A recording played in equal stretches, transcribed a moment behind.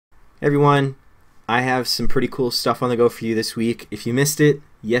Hey everyone, I have some pretty cool stuff on the go for you this week. If you missed it,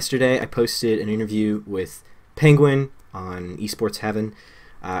 yesterday I posted an interview with Penguin on Esports Heaven.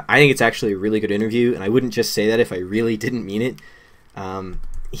 I think it's actually a really good interview, and I wouldn't just say that if I really didn't mean it.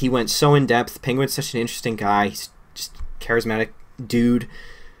 He went so in depth. Penguin's such an interesting guy. He's just a charismatic dude,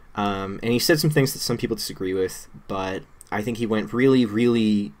 and he said some things that some people disagree with, but I think he went really,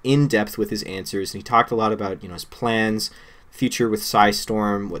 really in depth with his answers, and he talked a lot about his plans, future with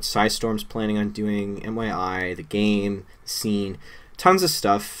Storm, what Storm's planning on doing, MYI, the game, the scene, tons of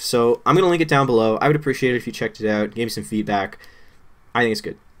stuff. So I'm going to link it down below. I would appreciate it if you checked it out, gave me some feedback. I think it's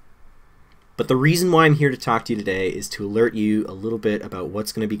good. But the reason why I'm here to talk to you today is to alert you a little bit about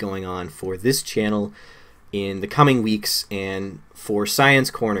what's going to be going on for this channel in the coming weeks and for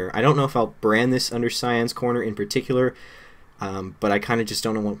Cyan's Corner. I don't know if I'll brand this under Cyan's Corner in particular, but I kind of just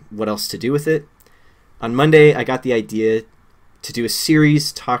don't know what else to do with it. On Monday, I got the idea to do a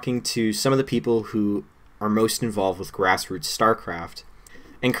series talking to some of the people who are most involved with grassroots StarCraft.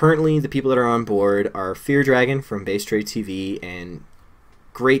 And currently, the people that are on board are Fear Dragon from Base Trade TV and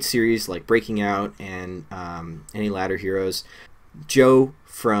great series like Breaking Out and Any Ladder Heroes. Joe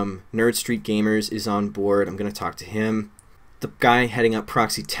from Nerd Street Gamers is on board. I'm going to talk to him. The guy heading up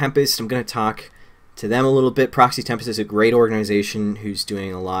Proxy Tempest, I'm going to talk to them a little bit. Proxy Tempest is a great organization who's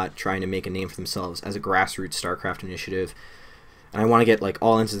doing a lot, trying to make a name for themselves as a grassroots StarCraft initiative. And I want to get like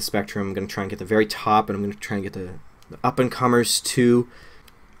all into the spectrum. I'm going to try and get the very top, and I'm going to try and get the up-and-comers too.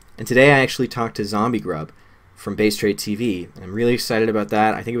 And today I actually talked to Zombie Grub from Base Trade TV, and I'm really excited about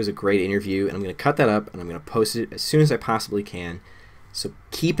that. I think it was a great interview, and I'm going to cut that up, and I'm going to post it as soon as I possibly can. So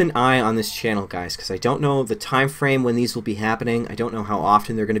keep an eye on this channel, guys, because I don't know the time frame when these will be happening. I don't know how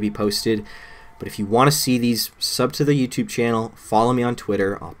often they're going to be posted. But if you want to see these, sub to the YouTube channel, follow me on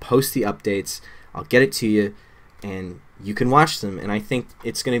Twitter. I'll post the updates. I'll get it to you, and you can watch them, and I think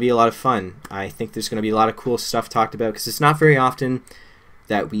it's going to be a lot of fun. I think there's going to be a lot of cool stuff talked about, because it's not very often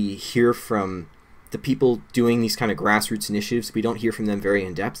that we hear from the people doing these kind of grassroots initiatives. We don't hear from them very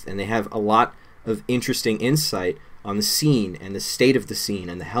in depth, and they have a lot of interesting insight on the scene and the state of the scene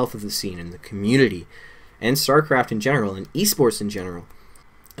and the health of the scene and the community and StarCraft in general and esports in general.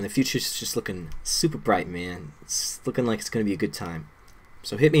 And the future's just looking super bright, man. It's looking like it's going to be a good time.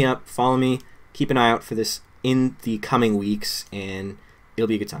 So hit me up, follow me, keep an eye out for this in the coming weeks, and it'll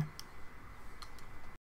be a good time.